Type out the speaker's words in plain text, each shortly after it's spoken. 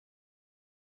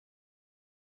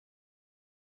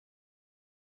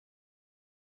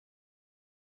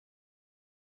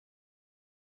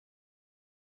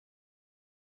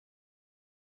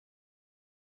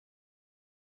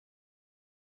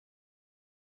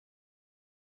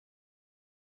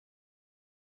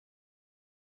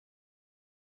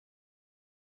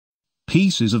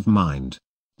Pieces of Mind.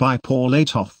 By Paul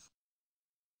Toth.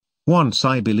 Once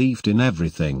I believed in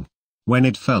everything. When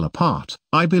it fell apart,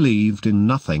 I believed in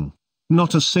nothing.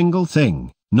 Not a single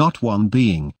thing, not one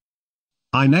being.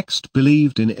 I next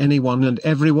believed in anyone and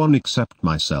everyone except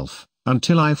myself,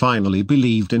 until I finally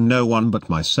believed in no one but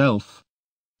myself.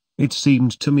 It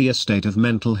seemed to me a state of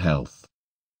mental health.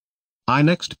 I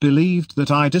next believed that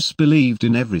I disbelieved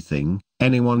in everything,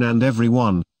 anyone and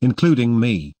everyone, including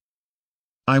me.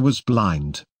 I was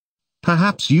blind.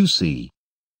 Perhaps you see.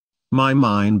 My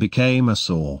mind became a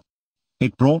saw.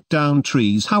 It brought down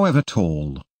trees however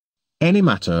tall. Any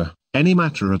matter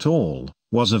at all,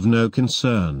 was of no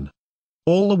concern.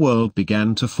 All the world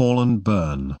began to fall and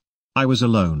burn. I was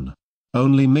alone.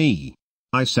 Only me.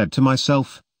 I said to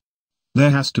myself,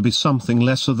 there has to be something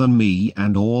lesser than me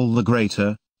and all the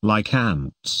greater, like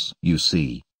ants, you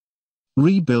see.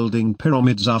 Rebuilding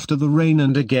pyramids after the rain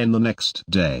and again the next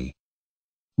day.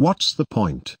 What's the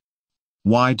point?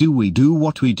 Why do we do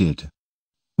what we did?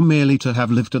 Merely to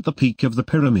have lived at the peak of the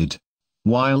pyramid,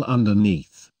 while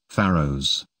underneath,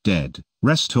 pharaohs, dead,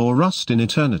 rest or rust in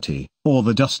eternity, or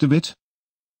the dust of it?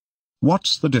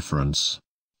 What's the difference?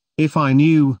 If I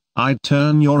knew, I'd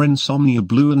turn your insomnia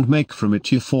blue and make from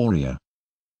it euphoria.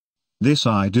 This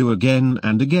I do again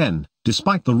and again,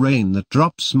 despite the rain that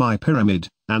drops my pyramid,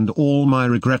 and all my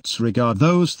regrets regard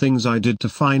those things I did to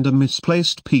find a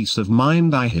misplaced peace of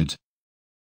mind I hid.